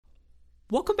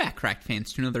Welcome back, Cracked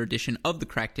fans, to another edition of the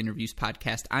Cracked Interviews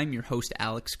podcast. I'm your host,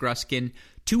 Alex Gruskin.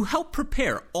 To help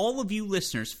prepare all of you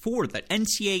listeners for the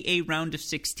NCAA Round of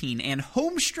 16 and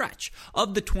home stretch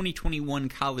of the 2021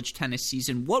 college tennis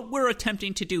season, what we're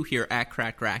attempting to do here at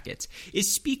Cracked Racquets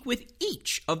is speak with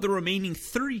each of the remaining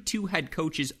 32 head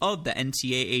coaches of the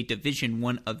NCAA Division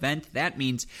I event. That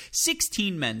means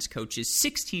 16 men's coaches,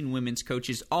 16 women's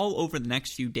coaches, all over the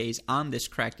next few days on this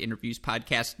Cracked Interviews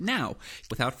podcast. Now,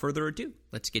 without further ado,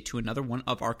 let's get to another one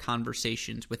of our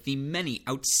conversations with the many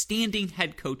outstanding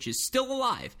head coaches still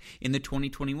alive in the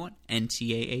 2021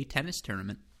 NCAA tennis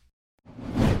tournament.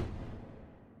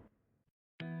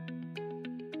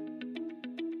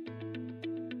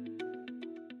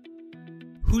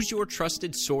 Who's your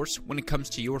trusted source when it comes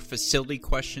to your facility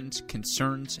questions,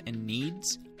 concerns, and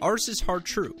needs? Ours is Hard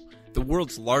True, the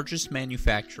world's largest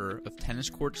manufacturer of tennis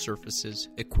court surfaces,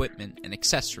 equipment, and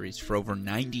accessories for over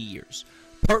 90 years.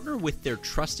 Partner with their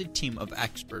trusted team of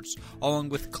experts, along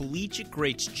with collegiate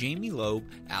greats Jamie Loeb,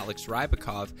 Alex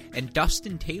Rybakov, and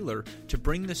Dustin Taylor, to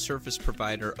bring the service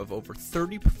provider of over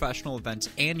 30 professional events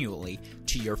annually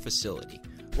to your facility.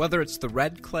 Whether it's the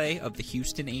red clay of the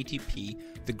Houston ATP,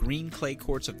 the green clay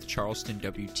courts of the Charleston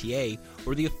WTA,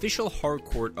 or the official hard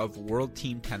court of World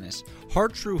Team Tennis,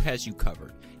 Hard True has you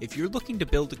covered. If you're looking to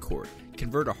build a court,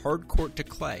 convert a hard court to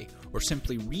clay, or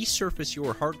simply resurface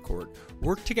your hard court,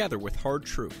 work together with Hard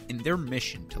True in their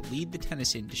mission to lead the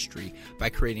tennis industry by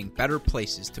creating better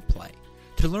places to play.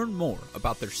 To learn more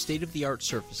about their state-of-the-art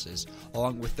surfaces,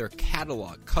 along with their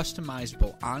catalog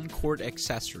customizable on-court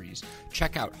accessories,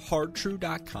 check out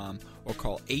hardtrue.com or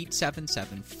call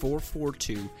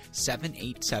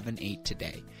 877-442-7878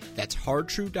 today. That's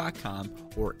hardtrue.com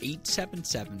or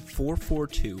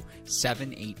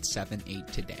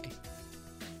 877-442-7878 today.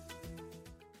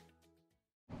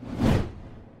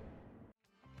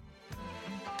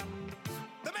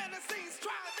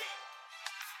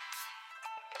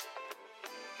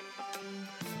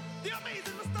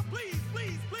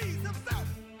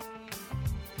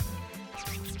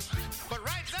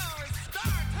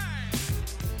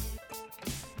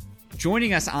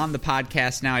 Joining us on the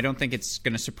podcast now, I don't think it's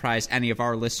going to surprise any of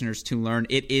our listeners to learn,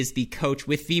 it is the coach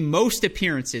with the most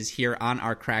appearances here on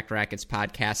our Cracked Racquets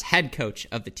podcast, head coach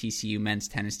of the TCU men's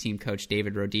tennis team, Coach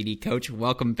David Roditi. Coach,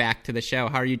 welcome back to the show.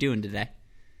 How are you doing today?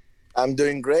 I'm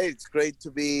doing great. It's great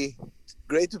to be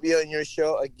on your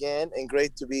show again, and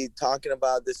great to be talking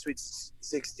about the Sweet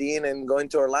 16 and going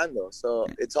to Orlando. So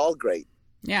it's all great.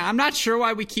 Yeah, I'm not sure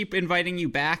why we keep inviting you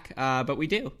back, but we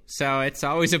do. So it's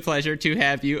always a pleasure to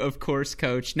have you, of course,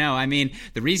 Coach. No, I mean,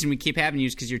 the reason we keep having you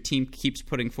is because your team keeps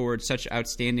putting forward such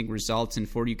outstanding results. And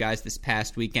for you guys this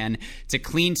past weekend, it's a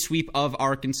clean sweep of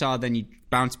Arkansas. Then you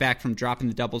bounce back from dropping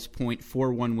the doubles point,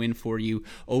 4-1 win for you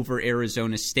over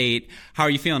Arizona State. How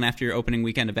are you feeling after your opening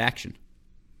weekend of action?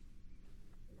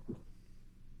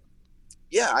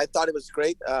 Yeah, I thought it was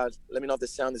great. Let me know if the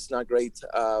sound is not great.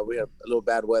 We have a little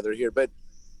bad weather here, but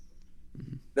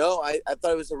no, I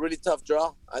thought it was a really tough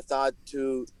draw. I thought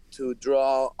to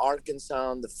draw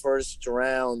Arkansas in the first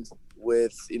round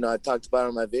with, I talked about it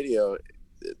in my video,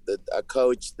 a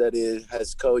coach that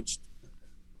has coached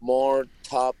more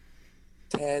top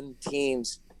 10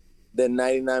 teams than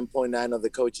 99.9 of the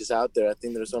coaches out there. I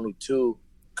think there's only two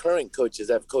current coaches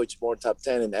that have coached more top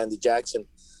 10, and Andy Jackson.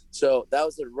 So that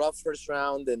was a rough first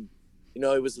round, and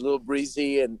it was a little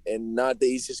breezy and not the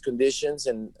easiest conditions.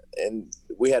 And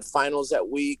we had finals that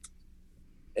week,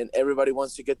 and everybody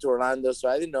wants to get to Orlando. So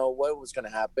I didn't know what was going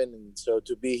to happen. And so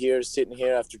to be here, sitting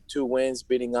here after 2 wins,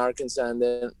 beating Arkansas and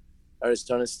then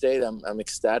Arizona State, I'm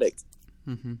ecstatic.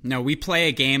 Mm-hmm. No, we play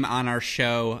a game on our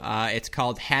show. It's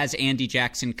called Has Andy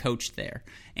Jackson Coached There?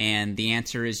 And the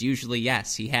answer is usually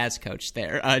yes, he has coached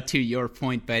there, to your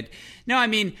point. But no, I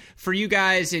mean, for you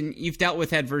guys, and you've dealt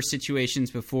with adverse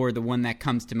situations before, the one that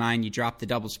comes to mind, you drop the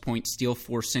doubles point, steal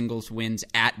 4 singles wins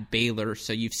at Baylor.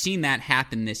 So you've seen that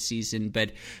happen this season.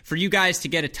 But for you guys to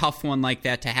get a tough one like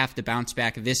that, to have to bounce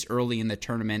back this early in the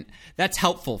tournament, that's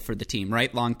helpful for the team,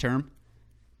 right, long term?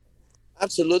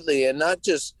 Absolutely, and not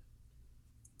just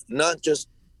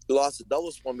lost the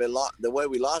doubles point, but the way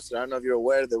we lost it. I don't know if you're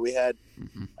aware that we had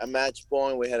a match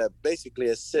point. We had basically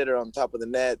a sitter on top of the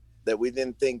net that we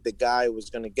didn't think the guy was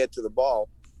going to get to the ball.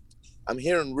 I'm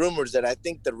hearing rumors that I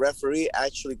think the referee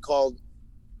actually called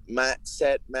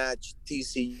set match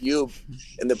TCU,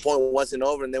 and the point wasn't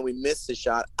over, and then we missed the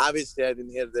shot. Obviously, I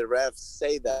didn't hear the ref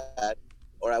say that,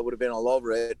 or I would have been all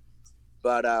over it.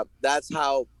 But that's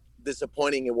how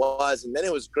disappointing it was. And then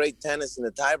it was great tennis in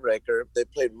the tiebreaker. They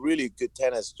played really good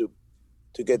tennis to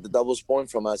get the doubles point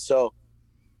from us. So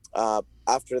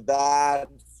after that,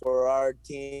 for our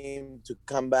team to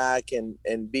come back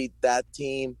and beat that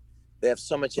team. They have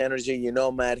so much energy. You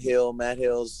know, Matt Hill. Matt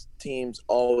Hill's teams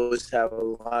always have a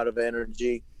lot of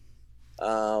energy.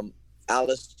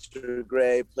 Alistair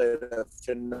Gray played a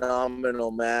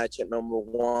phenomenal match at number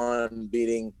 1,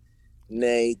 beating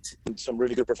Nate. Some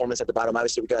really good performance at the bottom.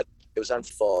 Obviously, it was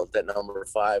unfault at number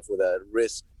 5 with a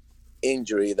wrist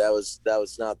injury. That was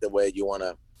not the way you want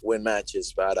to win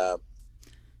matches. But I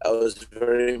was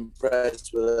very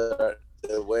impressed with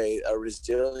the way our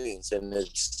resilience, and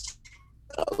it's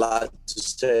a lot to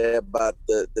say about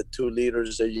the 2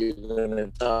 leaders that you're going to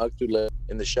talk to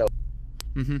in the show.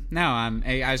 Mm-hmm. No,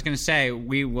 I was going to say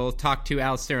we will talk to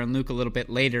Alistair and Luke a little bit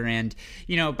later, and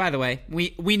by the way,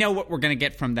 we know what we're going to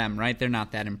get from them, right? They're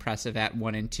not that impressive at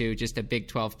 1 and 2, just a Big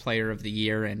 12 Player of the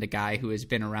Year and a guy who has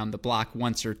been around the block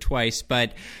once or twice.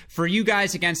 But for you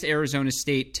guys against Arizona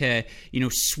State to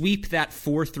sweep that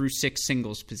 4 through 6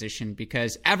 singles position,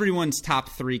 because everyone's top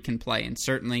 3 can play, and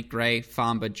certainly Gray,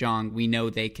 Famba, Jong, we know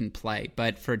they can play.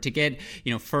 But to get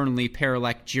Fernley,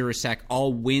 Paralek, Jirasek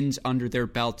all wins under their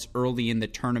belts early in the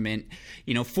tournament,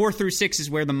 4 through 6 is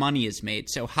where the money is made.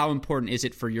 So how important is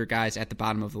it for your guys at the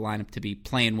bottom of the lineup to be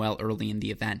playing well early in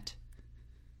the event?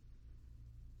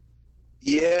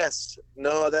 Yes,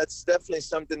 no, that's definitely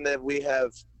something that we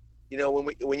have.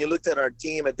 When you looked at our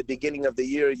team at the beginning of the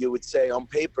year, you would say on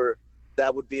paper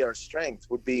that would be our strength,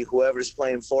 would be whoever's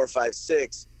playing 4, 5,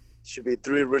 6 should be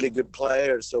 3 really good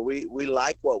players. So we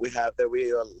like what we have there. We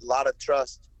have a lot of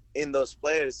trust in those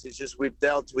players. It's just we've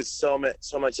dealt with so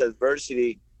much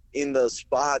adversity in those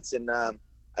spots, and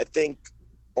I think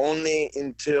only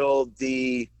until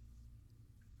the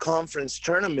conference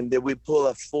tournament did we pull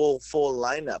a full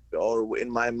lineup, or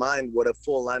in my mind what a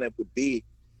full lineup would be.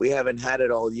 We haven't had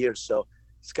it all year, so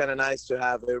it's kind of nice to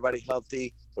have everybody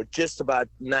healthy, or just about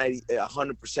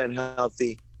 100%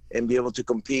 healthy, and be able to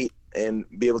compete at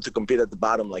the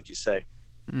bottom, like you say.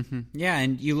 Mm-hmm. Yeah,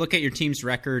 and you look at your team's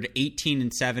record,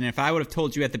 18-7. If I would have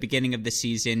told you at the beginning of the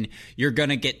season you're going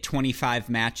to get 25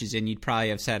 matches in, you'd probably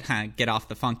have said, get off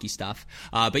the funky stuff.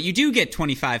 But you do get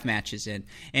 25 matches in.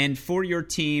 And for your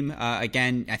team,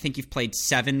 again, I think you've played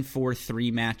 7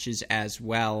 4-3 matches as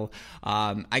well.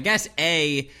 I guess,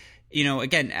 again,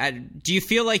 do you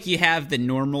feel like you have the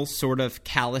normal sort of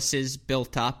calluses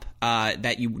built up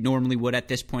that you normally would at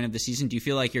this point of the season? Do you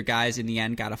feel like your guys in the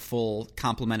end got a full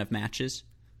complement of matches?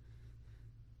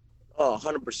 Oh,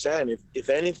 100%. If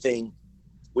anything,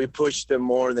 we pushed them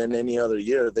more than any other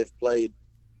year. They've played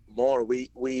more.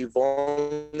 We've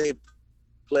only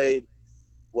played,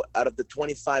 out of the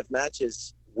 25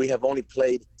 matches, we have only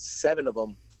played 7 of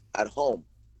them at home.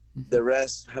 Mm-hmm. The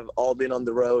rest have all been on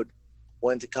the road.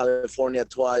 Went to California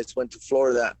twice, went to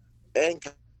Florida, and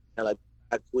like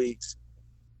back weeks.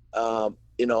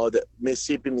 The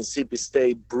Mississippi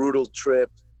State, brutal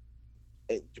trip.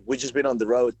 We've just been on the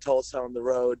road, Tulsa on the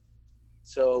road.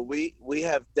 So we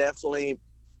have definitely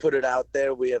put it out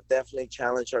there. We have definitely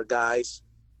challenged our guys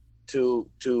to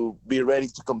be ready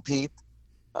to compete.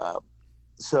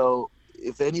 So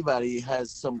if anybody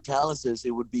has some calluses,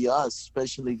 it would be us,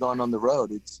 especially going on the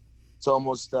road. It's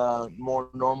almost more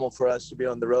normal for us to be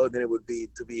on the road than it would be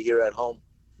to be here at home.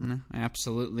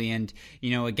 Absolutely. And,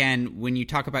 again, when you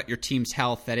talk about your team's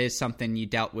health, that is something you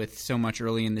dealt with so much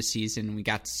early in the season. We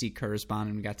got to see Kurzban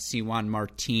and we got to see Juan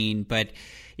Martin. But,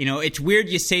 it's weird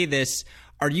you say this.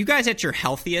 Are you guys at your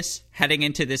healthiest heading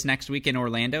into this next week in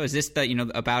Orlando? Is this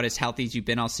about as healthy as you've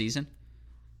been all season?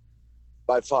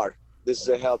 By far. This is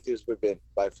the healthiest we've been.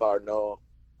 By far. No,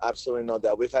 absolutely no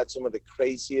doubt. We've had some of the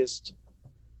craziest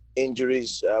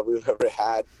injuries we've ever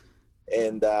had.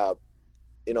 And,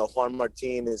 Juan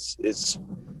Martin is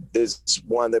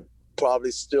one that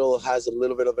probably still has a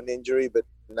little bit of an injury, but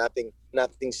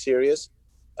nothing serious.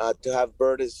 To have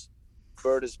Bird is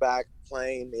back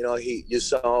playing. You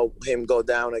saw him go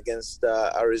down against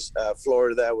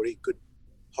Florida, where he could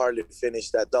hardly finish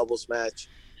that doubles match.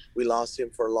 We lost him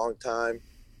for a long time.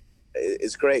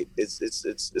 It's great.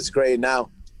 It's great. Now,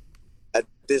 at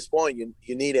this point,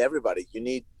 you need everybody.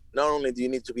 Not only do you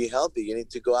need to be healthy, you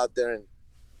need to go out there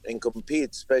and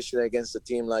compete, especially against a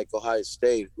team like Ohio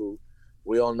State, who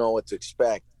we all know what to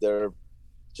expect. They're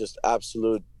just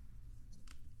absolute,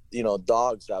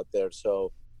 dogs out there.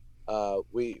 So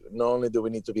we not only do we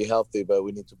need to be healthy, but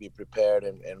we need to be prepared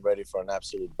and ready for an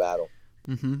absolute battle.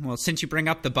 Mm-hmm. Well, since you bring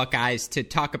up the Buckeyes, to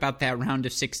talk about that round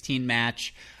of 16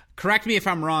 match, correct me if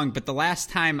I'm wrong, but the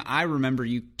last time I remember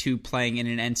you two playing in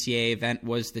an NCAA event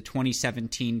was the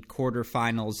 2017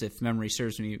 quarterfinals. If memory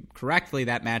serves me correctly,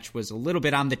 that match was a little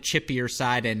bit on the chippier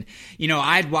side. And,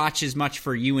 I'd watch as much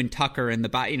for you and Tucker and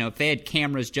if they had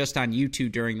cameras just on you two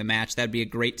during the match, that'd be a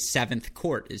great seventh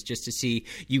court, is just to see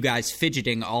you guys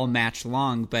fidgeting all match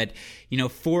long. But,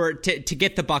 to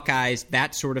get the Buckeyes,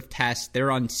 that sort of test, they're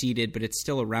unseeded, but it's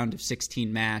still a round of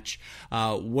 16 match.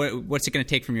 What's it going to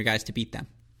take from your guys to beat them?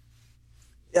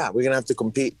 Yeah, we're going to have to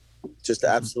compete, just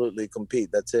absolutely compete.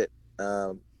 That's it.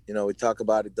 We talk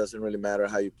about it doesn't really matter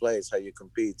how you play, it's how you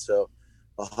compete. So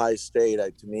Ohio State,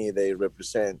 to me, they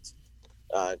represent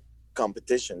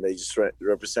competition. They just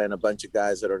represent a bunch of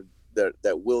guys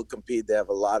that will compete. They have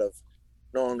a lot of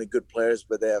not only good players,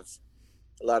 but they have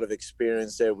a lot of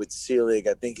experience there with Selig.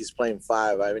 I think he's playing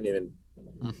 5. I haven't even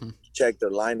checked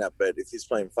their lineup, but if he's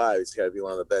playing 5, he's got to be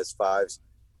one of the best 5s,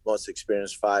 most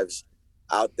experienced 5s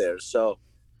out there. So,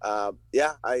 I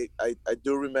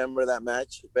do remember that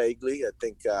match vaguely. I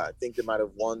think they might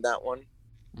have won that one.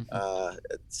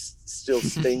 It still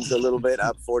stings a little bit,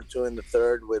 up 4-2 in the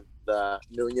third with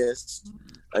Nunez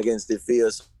against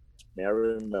DeFios. I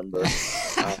remember.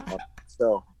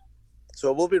 So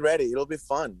we'll be ready. It'll be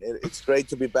fun. It's great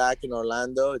to be back in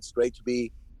Orlando. It's great to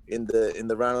be in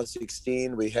the round of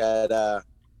 16. We had,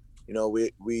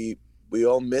 we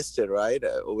all missed it, right?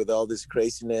 With all this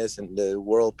craziness and the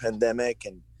world pandemic,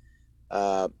 and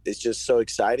it's just so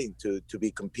exciting to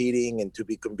be competing and to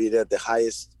be competing at the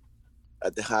highest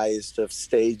of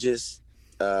stages.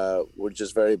 We're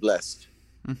just very blessed.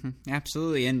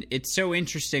 Absolutely. And it's so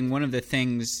interesting. One of the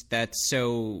things that's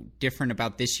so different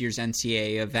about this year's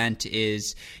NCAA event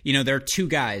is, there are two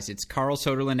guys. It's Carl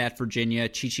Soderlund at Virginia,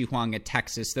 Chi-Chi Huang at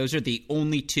Texas. Those are the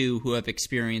only two who have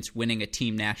experienced winning a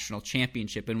team national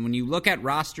championship. And when you look at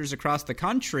rosters across the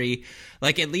country,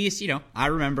 like at least, I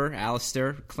remember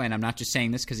Alistair Clint, I'm not just saying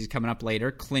this because he's coming up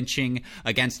later, clinching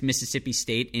against Mississippi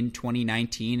State in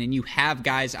 2019. And you have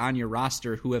guys on your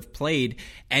roster who have played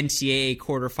NCAA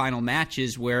quarterfinal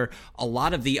matches where a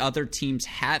lot of the other teams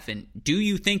haven't. Do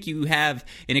you think you have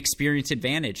an experience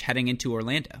advantage heading into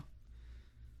Orlando?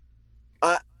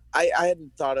 I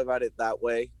hadn't thought about it that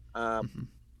way.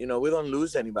 We don't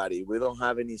lose anybody. We don't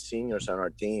have any seniors on our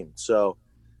team. So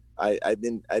I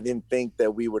didn't think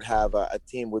that we would have a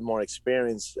team with more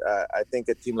experience. I think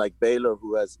a team like Baylor,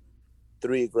 who has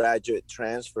 3 graduate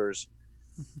transfers,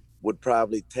 would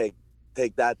probably take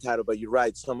that title. But you're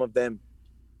right. Some of them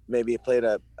maybe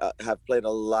have played a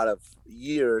lot of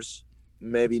years,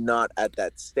 maybe not at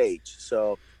that stage.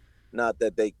 So not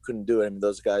that they couldn't do it. I mean,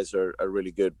 those guys are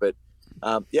really good. But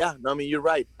you're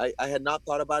right. I had not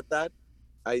thought about that.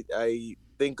 I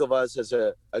think of us as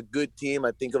a good team.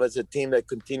 I think of us as a team that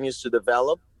continues to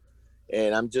develop.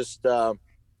 And I'm just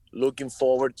looking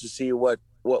forward to see what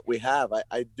we have.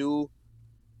 I do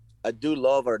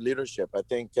love our leadership. I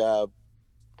think,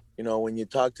 when you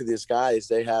talk to these guys,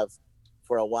 they have,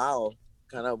 for a while,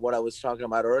 kind of what I was talking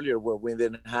about earlier, where we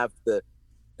didn't have the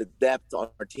depth on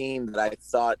our team that I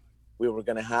thought we were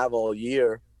going to have all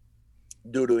year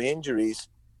due to injuries.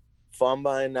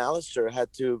 Famba and Alistair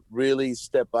had to really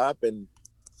step up and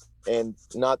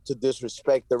not to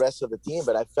disrespect the rest of the team,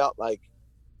 but I felt like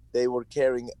they were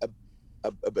carrying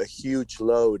a huge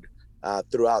load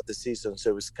throughout the season.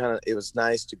 So it was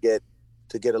nice to get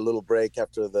a little break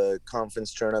after the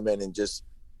conference tournament and just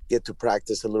get to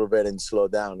practice a little bit and slow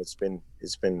down. It's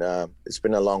been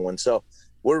a long one. So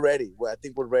we're ready. I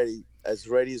think we're ready as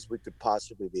we could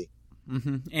possibly be.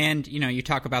 And, you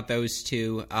talk about those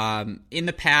two. In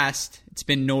the past, it's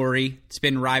been Nori, it's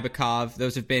been Rybakov.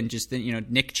 Those have been just,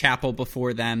 Nick Chappell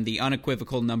before them, the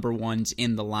unequivocal number ones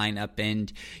in the lineup.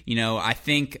 And, I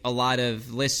think a lot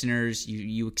of listeners,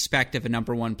 you expect of a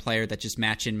number one player that just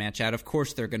match in, match out. Of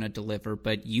course they're going to deliver,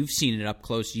 but you've seen it up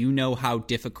close. You know how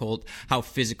difficult, how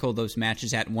physical those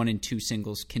matches at 1 and 2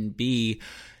 singles can be.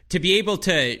 To be able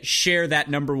to share that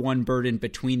number one burden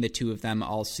between the two of them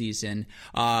all season,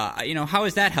 how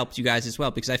has that helped you guys as well?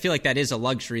 Because I feel like that is a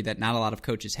luxury that not a lot of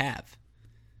coaches have.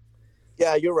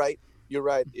 Yeah, you're right.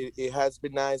 It has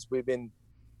been nice. We've been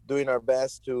doing our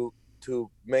best to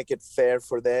make it fair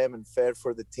for them and fair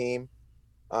for the team.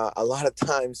 A lot of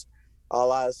times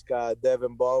I'll ask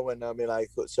Devin Bowen, I mean, like,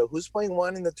 so who's playing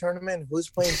 1 in the tournament? Who's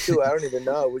playing 2? I don't even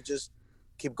know. We just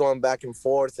keep going back and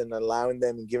forth and allowing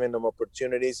them and giving them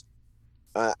opportunities.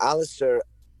 Alistair,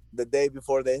 the day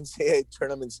before the NCAA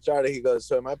tournament started, he goes,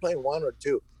 so am I playing 1 or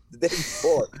 2? The day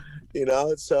before,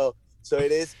 so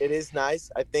it is nice.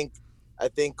 I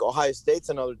think Ohio State's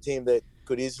another team that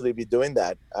could easily be doing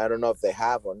that. I don't know if they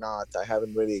have or not. I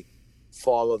haven't really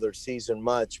followed their season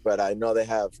much, but I know they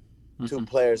have two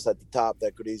players at the top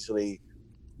that could easily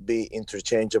be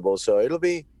interchangeable. So it'll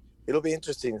be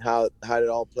interesting how it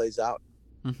all plays out.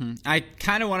 Mm-hmm. I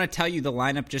kind of want to tell you the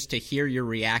lineup just to hear your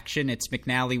reaction. It's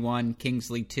McNally 1,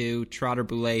 Kingsley 2,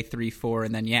 Trotter-Boulet 3-4,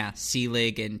 and then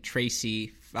Seelig and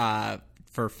Tracy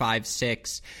for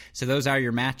 5-6. So those are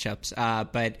your matchups.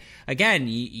 But again,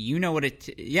 you know what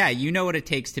it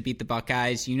takes to beat the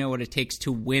Buckeyes. You know what it takes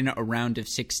to win a round of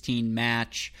 16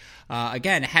 match.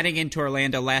 Again, heading into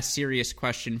Orlando, last serious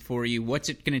question for you. What's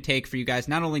it going to take for you guys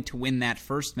not only to win that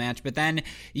first match, but then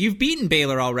you've beaten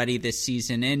Baylor already this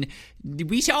season, and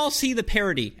we all see the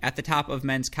parity at the top of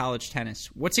men's college tennis.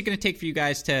 What's it going to take for you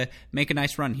guys to make a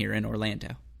nice run here in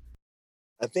Orlando?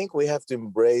 I think we have to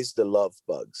embrace the love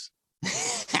bugs.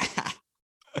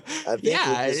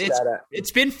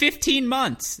 It's been 15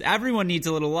 months. Everyone needs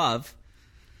a little love.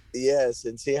 Yes,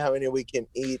 and see how many we can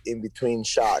eat in between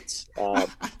shots.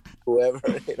 Whoever,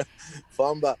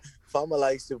 Famba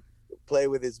likes to play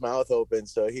with his mouth open,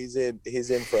 so he's in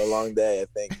for a long day, I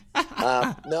think.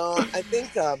 No, I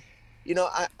think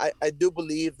I do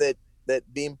believe that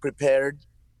being prepared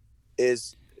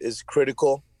is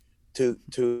critical to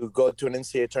go to an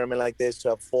NCAA tournament like this, to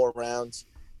have 4 rounds,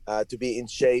 to be in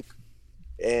shape,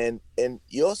 and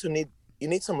you also need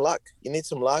some luck. You need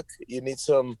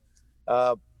some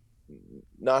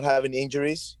not having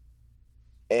injuries,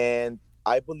 and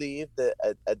I believe that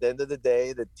at the end of the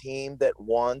day, the team that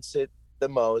wants it the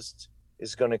most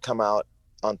is going to come out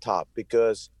on top,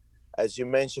 because as you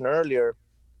mentioned earlier,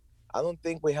 I don't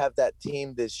think we have that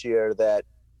team this year that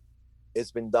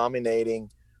has been dominating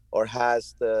or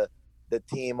has the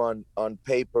team on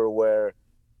paper where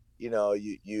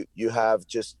you have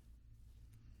just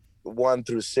 1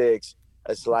 through 6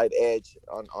 a slight edge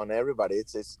on everybody.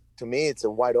 It's to me, it's a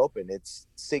wide open. It's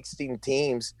 16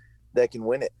 teams that can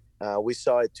win it. We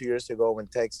saw it 2 years ago when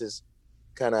Texas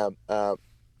kind of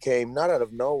came not out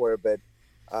of nowhere, but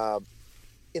that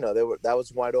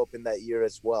was wide open that year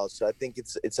as well. So I think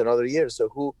it's another year.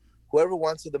 So whoever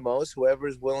wants it the most, whoever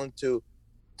is willing to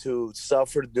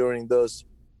suffer during those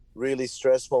really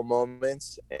stressful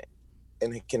moments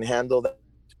and can handle that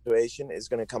situation is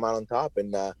going to come out on top.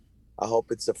 And I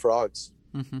hope it's the Frogs.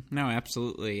 Mm-hmm. No,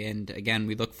 absolutely. And again,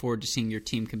 we look forward to seeing your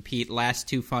team compete. Last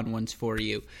 2 fun ones for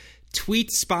you.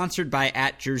 Tweets sponsored by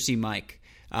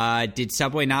 @JerseyMike. Did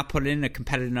Subway not put in a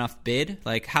competitive enough bid?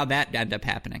 Like, how'd that end up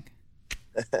happening?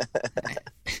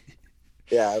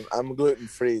 Yeah, I'm gluten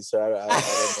free, so I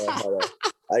don't know how to.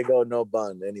 I go no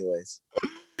bun, anyways.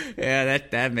 Yeah,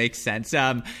 that makes sense.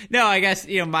 No, I guess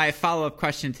my follow up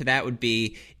question to that would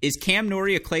be: is Cam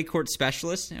Norrie a clay court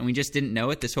specialist, and we just didn't know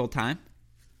it this whole time?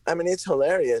 I mean, it's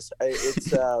hilarious.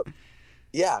 It's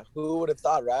who would have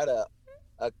thought, right?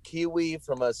 A Kiwi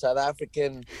from a South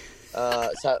African,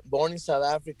 born in South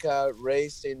Africa,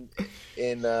 raised in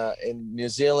New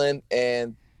Zealand,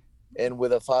 and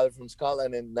with a father from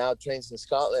Scotland, and now trains in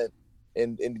Scotland,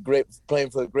 and playing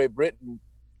for Great Britain,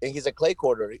 and he's a clay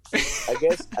courter. I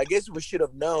guess we should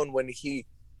have known when he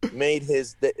made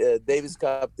his Davis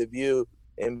Cup debut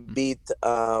and beat.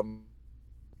 Oh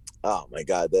my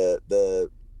God, the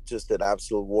just an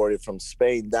absolute warrior from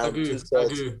Spain down 2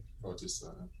 sets.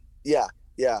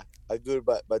 Yeah, Agut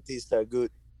Batista Agut.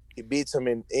 He beats him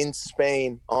in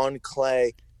Spain on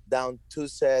clay, down 2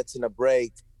 sets in a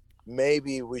break.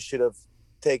 Maybe we should have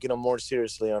taken him more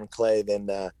seriously on clay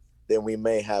than we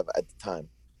may have at the time.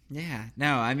 Yeah,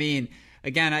 no, I mean,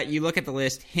 again, you look at the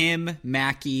list: him,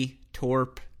 Mackey,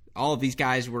 Torp. All of these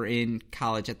guys were in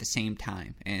college at the same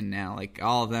time, and now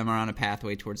all of them are on a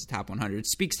pathway towards the top 100. It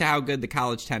speaks to how good the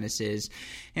college tennis is.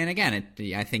 And again,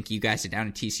 I think you guys down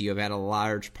at TCU have had a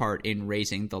large part in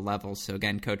raising the level. So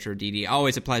again, Coach Roditi,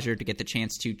 always a pleasure to get the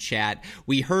chance to chat.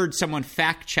 We heard someone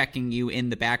fact-checking you in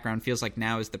the background. Feels like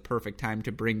now is the perfect time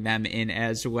to bring them in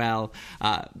as well.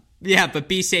 Yeah, but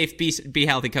be safe, be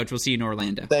healthy, Coach. We'll see you in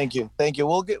Orlando. Thank you.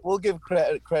 We'll give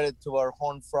credit to our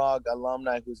Horned Frog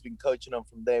alumni who's been coaching them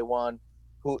from day one,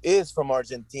 who is from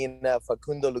Argentina,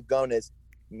 Facundo Lugones.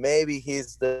 Maybe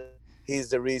he's the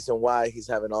reason why he's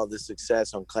having all this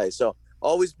success on clay. So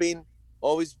always been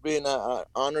an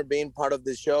honor being part of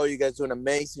the show. You guys do an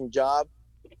amazing job.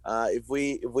 If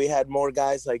we had more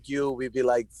guys like you, we'd be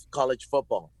like college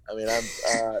football. I mean,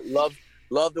 I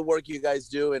love the work you guys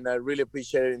do, and I really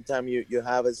appreciate it anytime you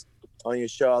have us on your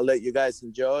show. I'll let you guys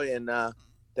enjoy, and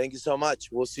thank you so much.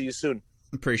 We'll see you soon.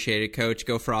 Appreciate it, Coach.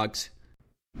 Go Frogs.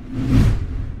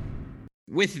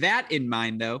 With that in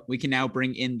mind, though, we can now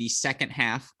bring in the second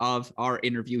half of our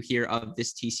interview here of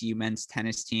this TCU men's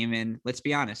tennis team. And let's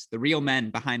be honest, the real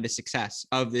men behind the success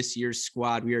of this year's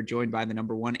squad. We are joined by the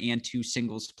number 1 and 2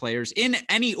 singles players in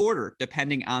any order,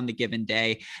 depending on the given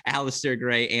day, Alistair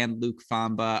Gray and Luke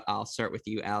Famba. I'll start with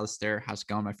you, Alistair. How's it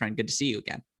going, my friend? Good to see you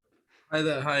again. Hi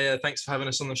there. Hi. Thanks for having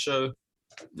us on the show.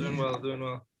 Doing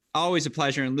well. Always a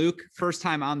pleasure. And Luke, first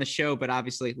time on the show, but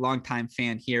obviously longtime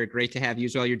fan here. Great to have you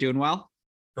as well. You're doing well?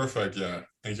 Perfect. Yeah.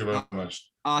 Thank you very much.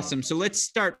 Awesome. So let's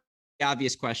start the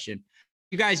obvious question.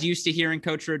 You guys used to hearing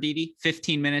Coach Roditi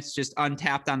 15 minutes just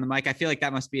untapped on the mic. I feel like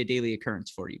that must be a daily occurrence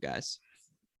for you guys.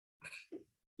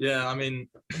 Yeah, I mean,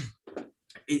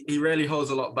 he really holds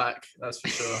a lot back, that's for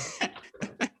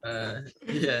sure.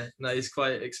 He's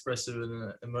quite expressive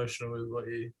and emotional with what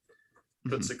he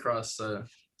puts across. So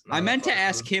I meant to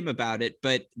ask him about it,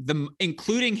 but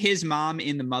including his mom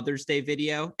in the Mother's Day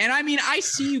video. And I mean, I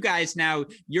see you guys now,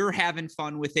 you're having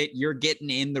fun with it. You're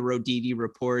getting in the Roditi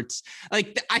reports.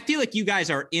 Like, I feel like you guys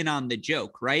are in on the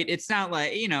joke, right? It's not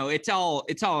like, it's all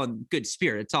in good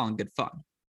spirit. It's all in good fun.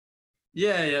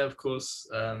 Yeah, of course.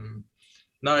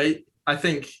 I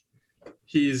think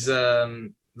he's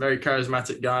very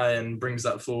charismatic guy and brings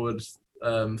that forward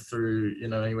through,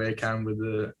 any way he can with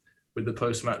the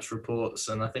post-match reports,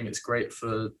 and I think it's great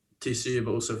for TCU,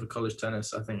 but also for college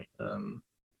tennis. I think,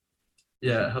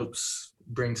 it helps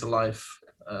bring to life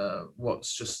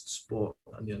what's just sport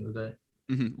at the end of the day.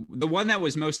 Mm-hmm. The one that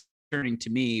was most concerning to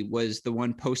me was the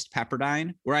one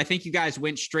post-Pepperdine, where I think you guys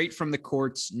went straight from the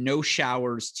courts, no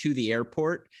showers, to the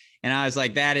airport, and I was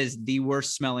like, that is the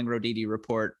worst-smelling Roditi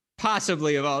report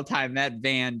possibly of all time. That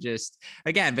van just,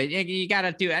 again, but you got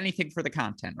to do anything for the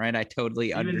content, right? I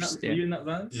totally understand. You in that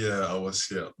van? Yeah, I was.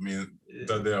 Yeah, I mean,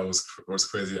 that day I was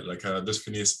crazy. Like, I just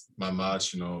finished my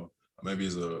match. Maybe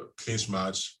it's a clinch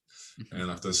match, and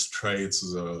after straight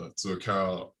to the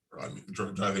car, I mean,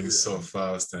 driving so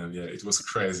fast, and it was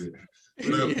crazy.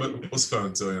 But it was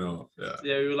fun too.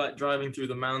 Yeah, we were like driving through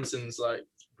the mountains, like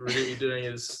really doing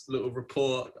his little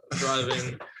report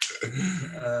driving.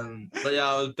 But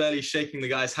I was barely shaking the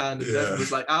guy's hand, and Devin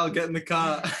was like, "I'll get in the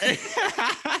car."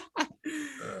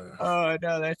 Oh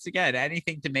no, that's again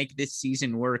anything to make this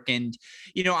season work. And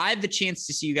I had the chance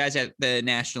to see you guys at the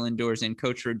National Indoors, and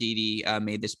Coach Roditi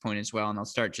made this point as well. And I'll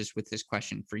start just with this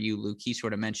question for you, Luke. He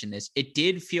sort of mentioned this. It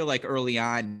did feel like early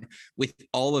on, with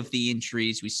all of the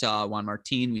injuries, we saw Juan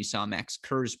Martin, we saw Max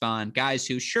Kurzban, guys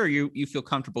who sure you feel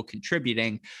comfortable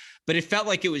contributing, but it felt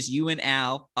like it was you and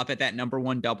Al up at that number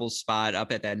 1 doubles spot,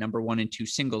 up at that number 1 and 2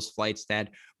 singles flights that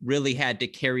really had to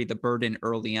carry the burden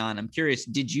early on. I'm curious,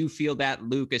 did you feel that,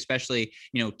 Luke, especially,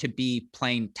 to be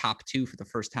playing top 2 for the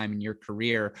first time in your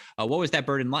career? What was that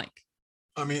burden like?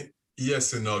 I mean,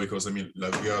 yes and no, because we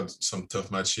had some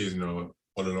tough matches, all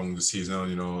along the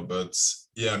season, but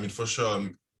yeah, I mean, for sure,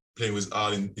 playing with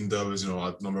Al in doubles,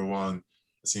 at number 1,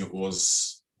 I think it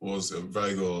was a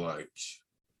very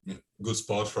good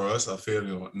spot for us. I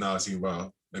feel, now I think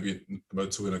about maybe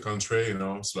about 2 in the country,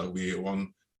 so we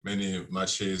won many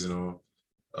matches,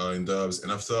 in dubs.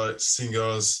 And after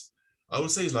singles, I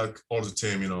would say it's like all the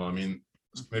team, I mean,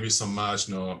 maybe some match,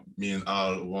 me and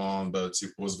Al won, but it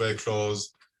was very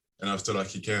close. And after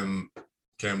he came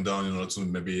down, to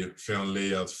maybe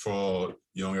Finley at 4,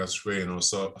 Young at 3,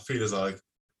 so I feel it's like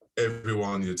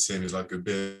everyone in the team is like a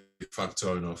big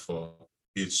factor, for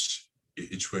each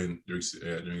win during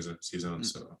the season.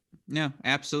 So no,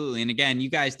 absolutely. And again, you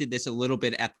guys did this a little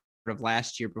bit at of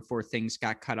last year before things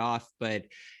got cut off. But,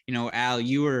 Al,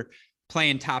 you were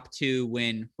playing top 2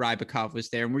 when Rybakov was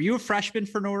there. And were you a freshman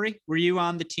for Nori? Were you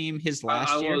on the team his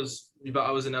last year? I was, but I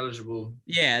was ineligible.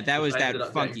 Yeah, that was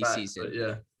that funky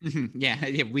season.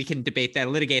 Yeah, we can debate that,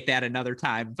 litigate that another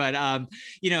time. But, I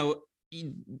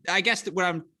guess what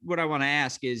I want to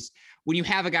ask is, when you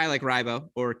have a guy like Rybo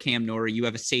or Cam Nori, you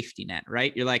have a safety net,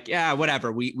 right? You're like, yeah,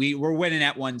 whatever. We're winning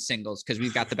at 1 singles because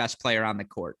we've got the best player on the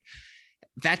court.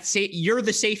 You're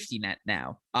the safety net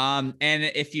now. And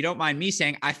if you don't mind me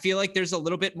saying, I feel like there's a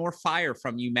little bit more fire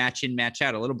from you match in, match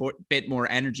out, a little bit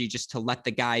more energy just to let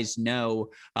the guys know,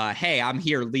 hey, I'm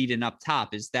here leading up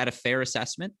top. Is that a fair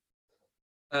assessment?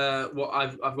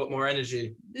 I've got more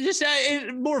energy. Just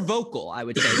more vocal, I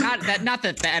would say. Not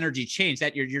that the energy changed,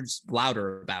 that you're just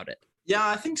louder about it. Yeah,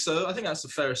 I think so. I think that's a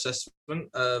fair assessment.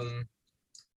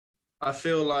 I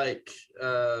feel like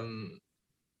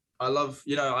I love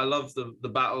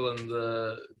the battle and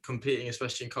the competing,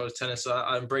 especially in college tennis. So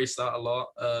I embrace that a lot.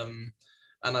 And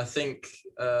I think,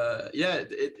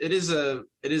 it is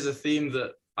a theme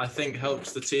that I think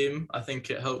helps the team. I think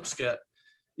it helps get,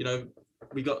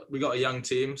 we got a young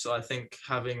team. So I think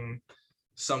having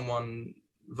someone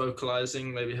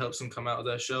vocalizing maybe helps them come out of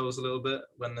their shells a little bit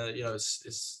when they're, it's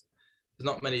there's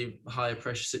not many higher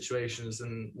pressure situations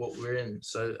than what we're in.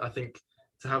 So I think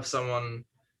to have someone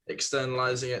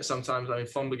externalizing it sometimes, I mean,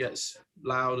 Fomba gets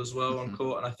loud as well on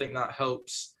court, and I think that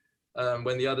helps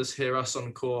when the others hear us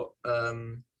on court,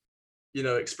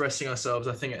 expressing ourselves.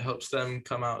 I think it helps them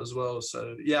come out as well.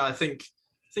 So yeah, I think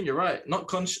you're right. Not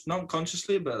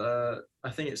consciously, but I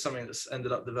think it's something that's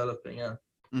ended up developing. Yeah.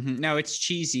 No, it's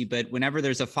cheesy, but whenever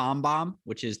there's a Fom bomb,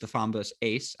 which is the Fomba's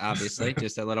ace, obviously,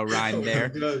 just a little rhyme there. Or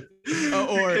came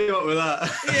up with that.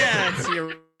 Yeah,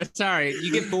 sorry, you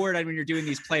get bored when you're doing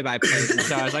these play-by-plays, and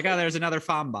so I was like, oh, there's another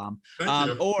Fom bomb. Yeah,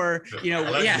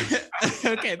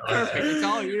 okay, perfect. It's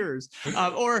all yours.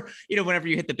 Or whenever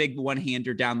you hit the big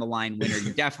one-hander down the line winner,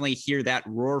 you definitely hear that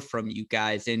roar from you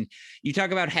guys. And you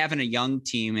talk about having a young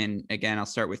team, and again, I'll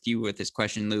start with you with this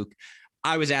question, Luke.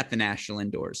 I was at the National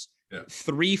Indoors. Yeah.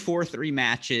 3-4-3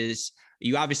 matches.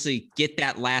 You obviously get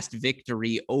that last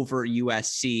victory over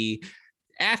USC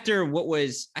after what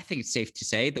was, I think it's safe to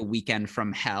say, the weekend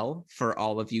from hell for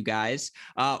all of you guys.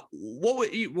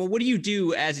 What do you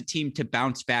do as a team to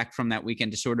bounce back from that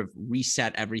weekend to sort of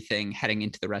reset everything heading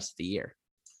into the rest of the year?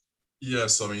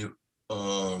 Yes, I mean,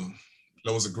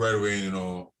 that was a great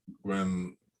win,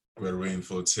 when we were win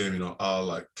for the team,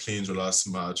 Al cleaned the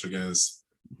last match against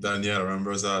Daniel.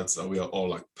 Remembers that? We are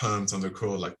all pumped on the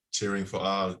court, cheering for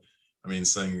Al. I mean,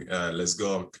 saying, let's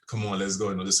go, come on, let's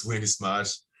go, just win this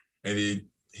match. And he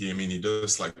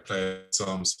just played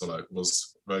some, so it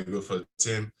was very good for the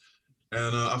team.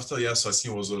 And after, so I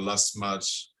think it was the last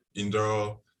match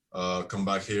indoor, come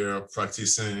back here,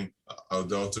 practicing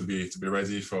outdoor to be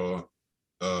ready for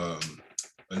a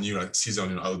new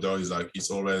season. Outdoor is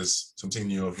it's always something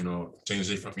new of,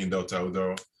 changing from indoor to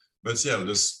outdoor. But yeah,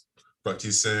 just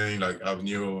practicing, have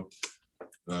new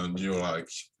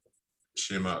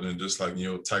schema and just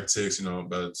new tactics,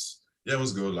 but yeah, it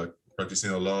was good.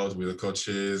 Practicing a lot with the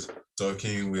coaches,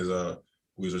 talking with the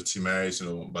teammates,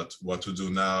 about what to do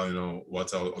now,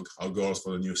 what our goals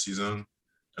for the new season.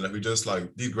 And we just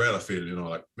did great, I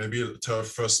feel, maybe the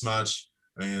first match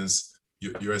against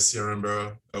USC, I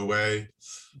remember, away,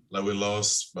 we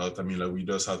lost, but I mean, we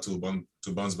just had to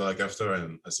bounce back after,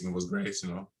 and I think it was great,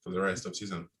 for the rest of the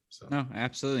season. So. No,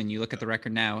 absolutely. And you look at the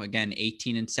record now, again,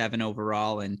 18-7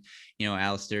 overall. And,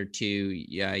 Alistair, to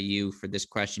you for this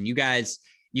question, you guys,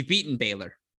 you've beaten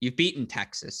Baylor. You've beaten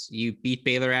Texas. You beat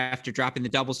Baylor after dropping the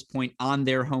doubles point on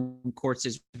their home courts.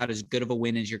 Is about as good of a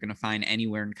win as you're going to find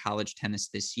anywhere in college tennis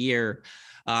this year.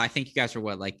 I think you guys are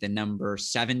the number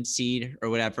 7 seed or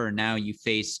whatever. And now you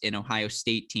face an Ohio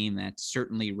State team that's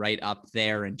certainly right up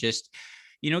there. And just,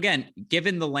 again,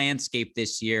 given the landscape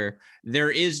this year, there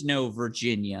is no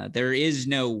Virginia, there is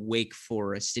no Wake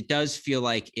Forest. It does feel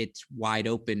like it's wide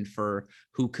open for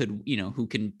who can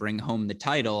bring home the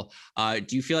title.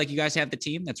 Do you feel like you guys have the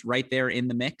team that's right there in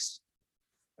the mix?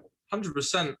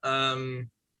 100%.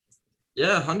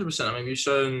 Yeah, 100%. I mean, we've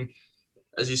shown,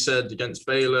 as you said, against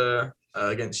Baylor,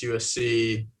 against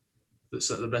USC, that's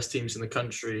the best teams in the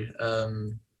country.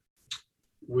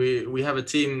 We have a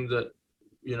team that,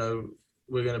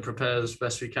 we're going to prepare as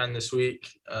best we can this week.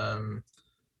 We're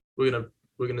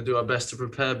going to do our best to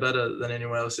prepare better than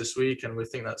anyone else this week, and we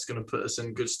think that's going to put us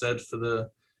in good stead for the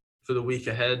week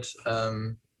ahead.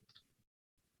 But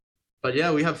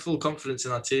yeah, we have full confidence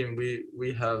in our team.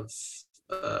 We have, as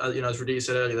Radhi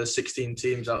said earlier, there's 16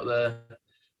 teams out there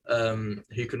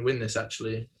who can win this.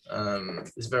 Actually,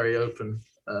 it's very open.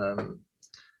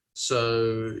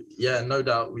 So yeah, no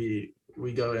doubt we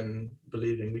go in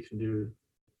believing we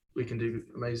can do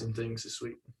amazing things this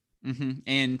week. Mm-hmm.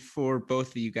 And for both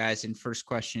of you guys, and first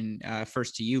question,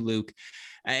 first to you, Luke,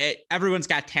 everyone's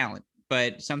got talent,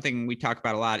 but something we talk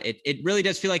about a lot, it really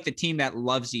does feel like the team that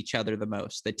loves each other the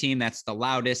most, the team that's the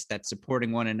loudest, that's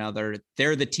supporting one another.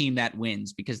 They're the team that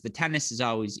wins, because the tennis is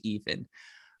always even.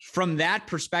 From that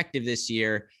perspective this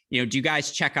year, do you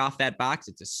guys check off that box?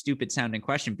 It's a stupid sounding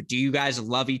question, but do you guys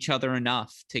love each other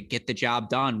enough to get the job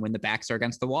done when the backs are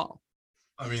against the wall?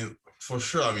 I mean, for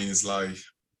sure. I mean, it's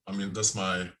that's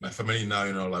my family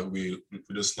now, we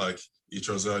just each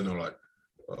other,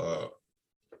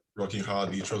 working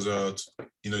hard each other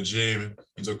in the gym,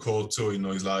 in the court too,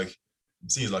 it's it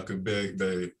seems like a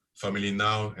big family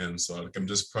now. And so I'm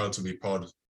just proud to be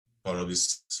part of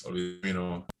this,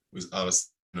 with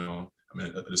Alice, I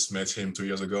mean, I just met him 2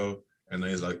 years ago, and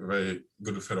he's a very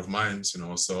good friend of mine,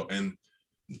 so, and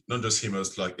not just him,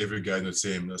 it's every guy in the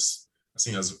team. I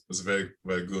think that's very,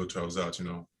 very good to have that,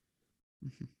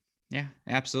 Yeah,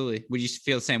 absolutely. Would you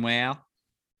feel the same way, Al?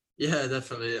 Yeah,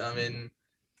 definitely. I mean,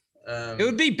 It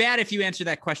would be bad if you answered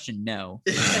that question no.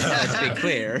 Let's be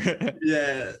clear.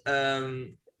 Yeah.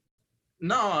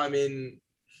 No, I mean,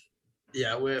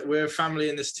 yeah, we're a family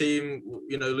in this team.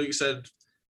 You know, Luke said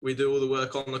we do all the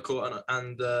work on the court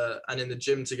and in the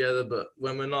gym together. But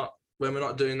when we're not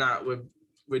doing that,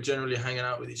 we're generally hanging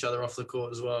out with each other off the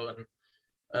court as well.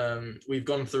 And we've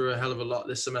gone through a hell of a lot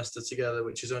this semester together,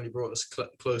 which has only brought us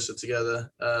closer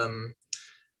together. Yeah,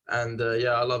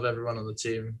 I love everyone on the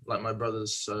team, like my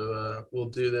brothers. So we'll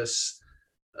do this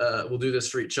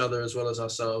for each other as well as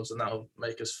ourselves, and that'll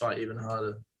make us fight even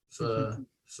harder for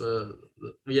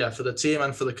the team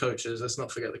and for the coaches. Let's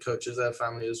not forget the coaches, their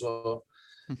family as well.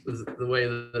 The way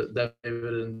that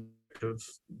David and have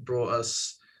brought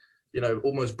us,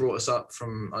 almost brought us up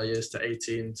from our years to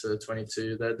 18 to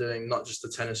 22. They're doing not just a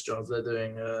tennis job, they're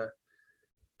doing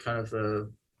kind of a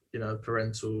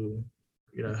parental,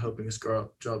 helping us grow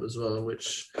up job as well,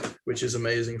 which is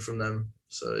amazing from them.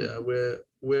 So yeah,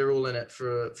 we're all in it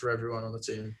for everyone on the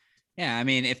team. Yeah, I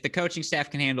mean, if the coaching staff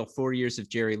can handle 4 years of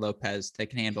Jerry Lopez, they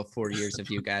can handle 4 years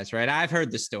of you guys, right? I've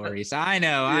heard the stories. I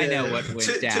know what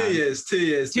went down. 2 years. 2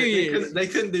 years. They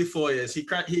couldn't do 4 years. He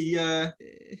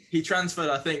transferred,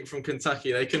 I think, from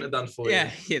Kentucky. They couldn't have done 4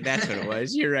 years. Yeah, that's what it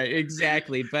was. You're right,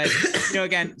 exactly. But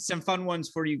again, some fun ones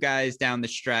for you guys down the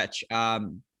stretch.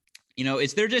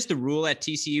 Is there just a rule at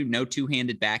TCU, no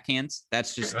two-handed backhands?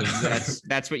 That's just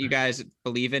that's what you guys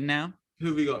believe in now?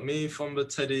 Who we got? Me,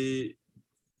 Fomba, Teddy.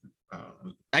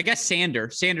 I guess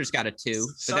Sanders got a 2,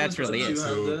 but that's really it.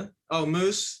 Oh,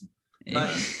 Moose,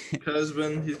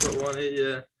 Kurzban, he's got 1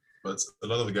 yeah. But a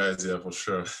lot of the guys, yeah, for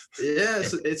sure. Yeah,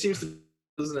 it seems to,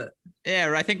 doesn't it?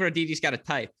 Yeah, I think Rodidi's got a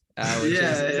type. Which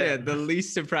is the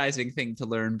least surprising thing to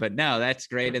learn, but no, that's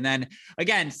great. And then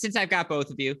again, since I've got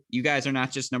both of you, you guys are not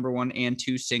just number 1 and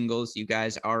 2 singles. You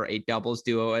guys are a doubles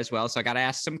duo as well. So I got to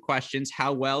ask some questions.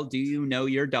 How well do you know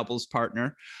your doubles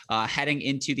partner heading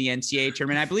into the NCAA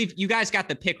tournament? I believe you guys got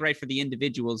the pick right for the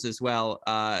individuals as well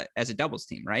as a doubles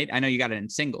team, right? I know you got it in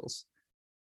singles.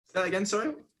 Say that again,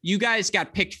 sorry? You guys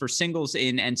got picked for singles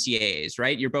in NCAAs,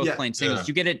 right? You're both playing singles. Yeah.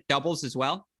 You get it doubles as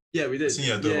well? Yeah, we did.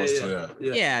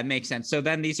 Yeah, it makes sense. So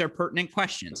then these are pertinent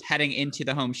questions heading into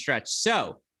the home stretch.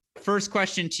 So first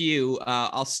question to you,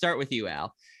 I'll start with you,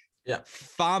 Al. Yeah.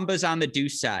 Fomba's on the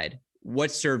deuce side.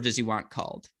 What serve does he want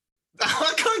called?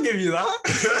 I can't give you that.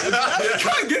 I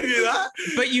can't give you that.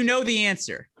 But you know the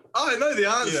answer. Oh, I know the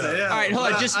answer. Yeah. All right,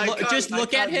 hold on. Just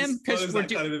look at him, because I was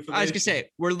gonna say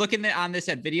we're looking on this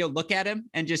at video. Look at him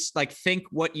and just think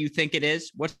what you think it is.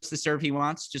 What's the serve he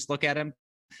wants? Just look at him.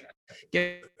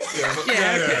 Yeah,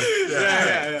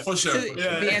 for sure. So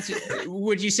the answer.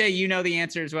 Would you say you know the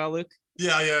answer as well, Luke?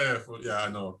 Yeah, I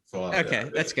know. Okay,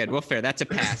 that's good. Well, fair. That's a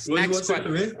pass. Next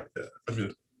question.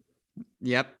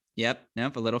 Yep.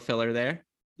 Nope. A little filler there.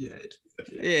 Yeah.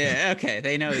 Okay.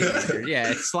 They know the answer.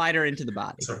 Yeah. It's slider into the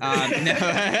body. No.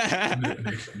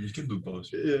 You can do both.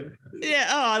 Yeah.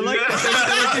 Oh, I like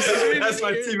that. That's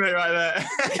my teammate right there.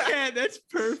 Yeah, that's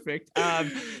perfect.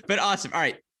 But awesome. All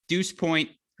right. Deuce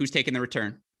point. Who's taking the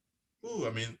return? Ooh, I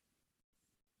mean,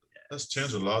 that's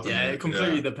changed a lot. Yeah, it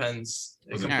completely depends.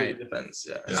 It completely depends.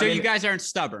 Yeah. So you guys aren't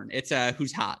stubborn. It's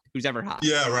who's hot, who's ever hot.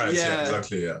 Yeah, right. Yeah,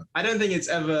 exactly. Yeah. I don't think it's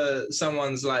ever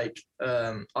someone's like,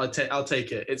 I'll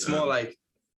take it. It's more like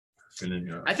feeling.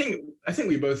 Yeah. I think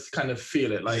we both kind of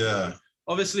feel it. Like,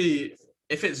 obviously,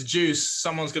 if it's juice,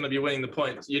 someone's going to be winning the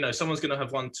point. Someone's going to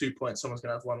have 1-2 points. Someone's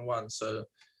going to have 1-1. So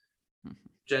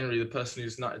generally, the person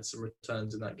who's nutted some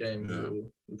returns in that game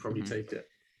will probably take it.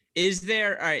 Is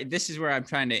there, all right, this is where I'm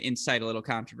trying to incite a little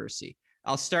controversy.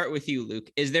 I'll start with you, Luke.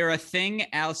 Is there a thing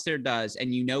Alistair does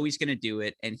and he's going to do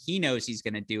it and he knows he's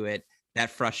going to do it that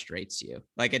frustrates you?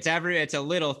 Like it's a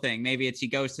little thing. Maybe it's he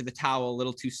goes to the towel a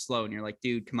little too slow and you're like,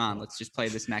 dude, come on, let's just play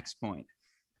this next point.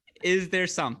 Is there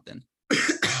something?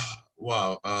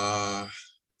 Wow.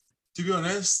 To be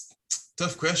honest,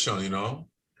 tough question, I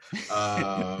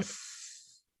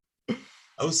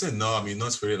would say no. I mean,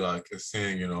 not really like a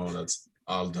thing, that's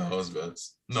all does, but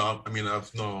no. I mean, I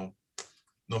have no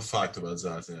fact about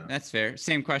that. Yeah, that's fair.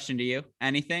 Same question to you.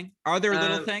 Anything? Are there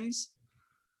little things?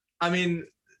 I mean,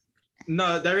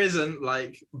 no, there isn't.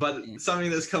 But something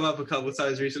that's come up a couple of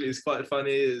times recently is quite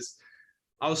funny. Is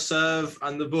I'll serve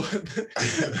and the ball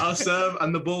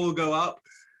will go up.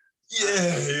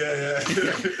 Yeah.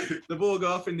 The ball will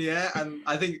go up in the air, and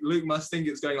I think Luke must think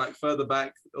it's going further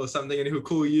back or something, and he'll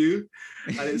call you,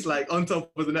 and it's on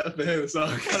top of the net for him. So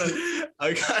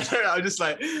I'm just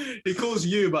like, he calls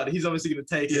you, but he's obviously going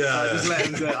to take it. Yeah. So I just let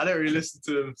him do it. I don't really listen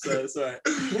to him, so it's all right.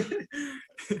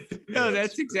 No,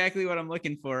 that's exactly what I'm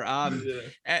looking for.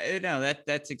 No,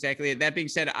 that's exactly it. That being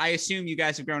said, I assume you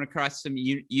guys have grown across some,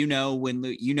 you know when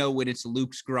it's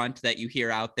Luke's grunt that you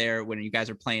hear out there when you guys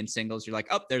are playing singles, you're like,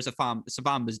 oh, there's a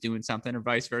Sabamba's doing something, or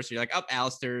vice versa. You're like, oh,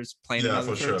 Alistair's playing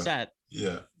another third set.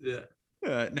 Yeah.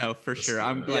 No, for sure.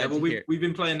 I'm glad. Well, to hear. we've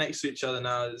been playing next to each other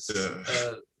now. It's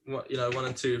 1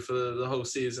 and 2 for the whole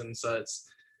season. So it's,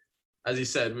 as you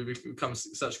said, we've become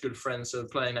such good friends. So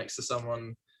playing next to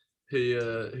someone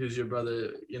who's your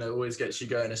brother, always gets you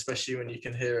going, especially when you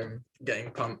can hear him getting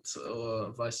pumped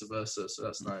or vice versa. So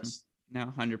that's nice. No,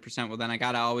 100%. Well, then I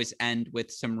got to always end with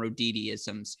some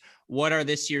Roditi-isms. What are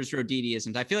this year's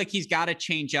Roditi-isms? I feel like he's got to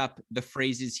change up the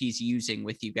phrases he's using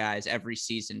with you guys every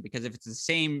season, because if it's the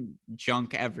same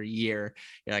junk every year,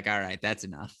 you're like, all right, that's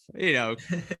enough.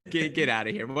 Get out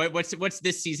of here. What's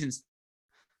this season's?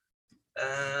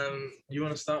 You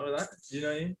want to start with that? Do you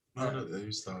know you? No,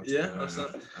 you start. Yeah, I'll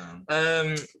start.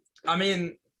 I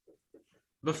mean,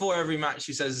 before every match,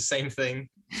 he says the same thing.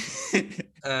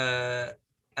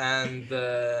 And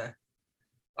I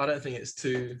don't think it's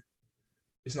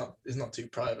not too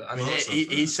private. I mean,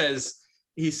 he says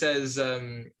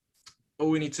all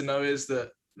we need to know is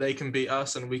that they can beat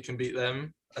us and we can beat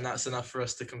them, and that's enough for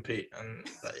us to compete. And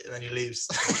then he leaves.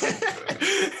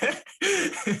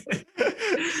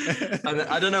 And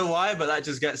I don't know why, but that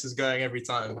just gets us going every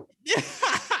time.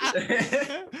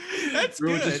 That's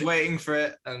We're good. just waiting for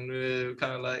it, and we're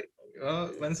kind of like, oh,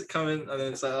 when's it coming? And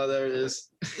then it's like, oh, there it is.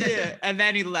 Yeah, and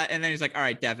then he's like, all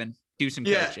right, Devin, do some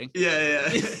coaching. Yeah,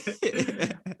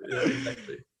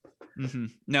 exactly. Mm-hmm.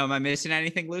 No, am I missing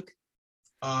anything, Luke?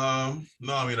 No, I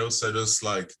mean, I would say just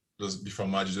before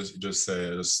match, just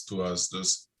say to us,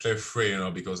 just play free,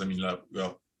 because I mean,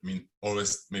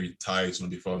 always maybe tight,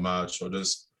 before a match, or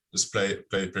just play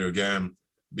your game,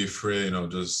 be free,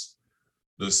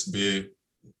 just be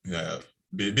you,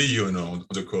 on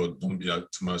the court. Don't be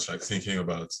too much thinking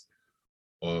about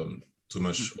too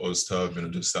much other stuff,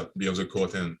 just be on the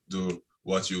court and do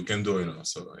what you can do,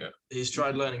 so yeah. He's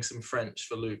tried learning some French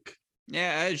for Luke.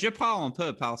 Yeah, je parle un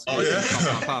peu parce que je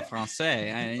comprends pas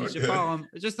français. Je parle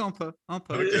just un peu.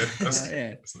 Okay,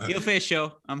 Yeah. Il fait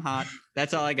chaud. I'm hot.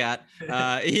 That's all I got.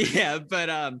 Yeah, but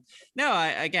no,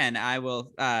 I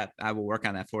will work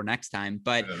on that for next time.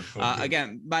 But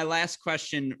again, my last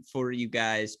question for you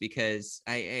guys, because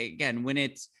when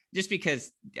it's just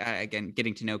because, again,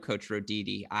 getting to know Coach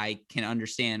Roditi, I can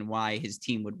understand why his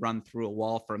team would run through a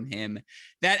wall from him.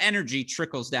 That energy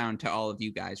trickles down to all of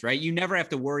you guys, right? You never have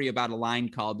to worry about a line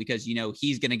call because,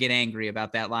 he's going to get angry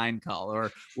about that line call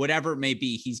or whatever it may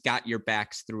be. He's got your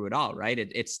backs through it all, right?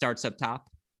 It starts up top.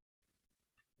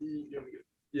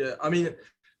 Yeah, I mean,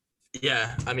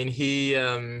 he's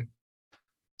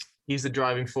the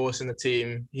driving force in the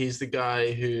team. He's the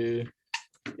guy who,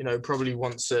 probably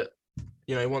wants it.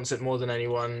 He wants it more than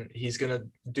anyone. He's going to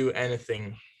do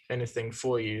anything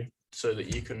for you so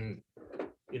that you can,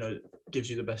 gives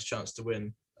you the best chance to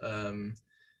win. All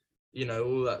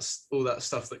that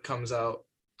stuff that comes out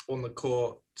on the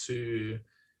court to,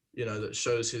 that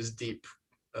shows his deep,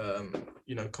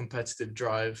 competitive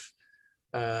drive.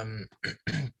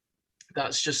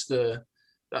 That's just the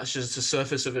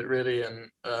surface of it, really. And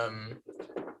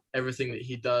everything that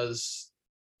he does,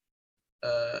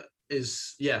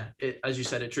 as you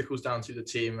said, it trickles down to the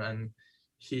team, and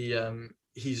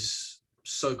he's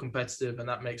so competitive, and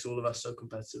that makes all of us so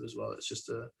competitive as well. It's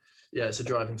just it's a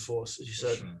driving force, as you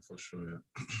said. For sure.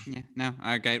 Yeah, no,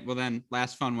 okay. Well, then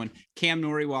last fun one. Cam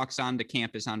Norrie walks onto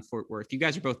campus on Fort Worth. You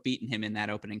guys are both beating him in that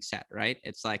opening set, right?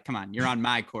 It's like, come on, you're on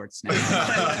my courts now.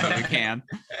 Cam.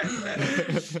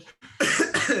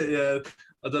 Yeah.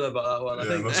 I don't know about that one.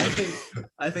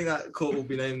 I think that court will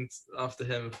be named after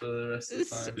him for the rest of the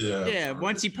time. Yeah.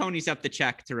 Once he ponies up the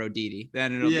check to Roditi,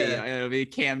 then it'll be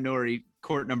Cam Norrie,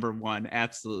 court number 1.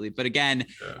 Absolutely. But again,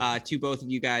 to both of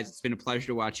you guys, it's been a pleasure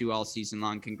to watch you all season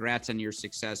long. Congrats on your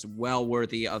success. Well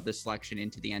worthy of the selection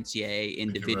into the NCAA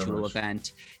individual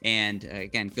event. And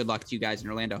again, good luck to you guys in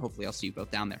Orlando. Hopefully I'll see you both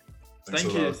down there.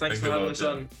 Thank you. Thanks for having us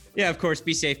on. Yeah, of course.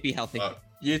 Be safe. Be healthy.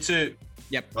 You too.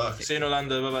 Yep. Bye. See you in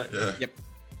Orlando. Bye-bye. Yep.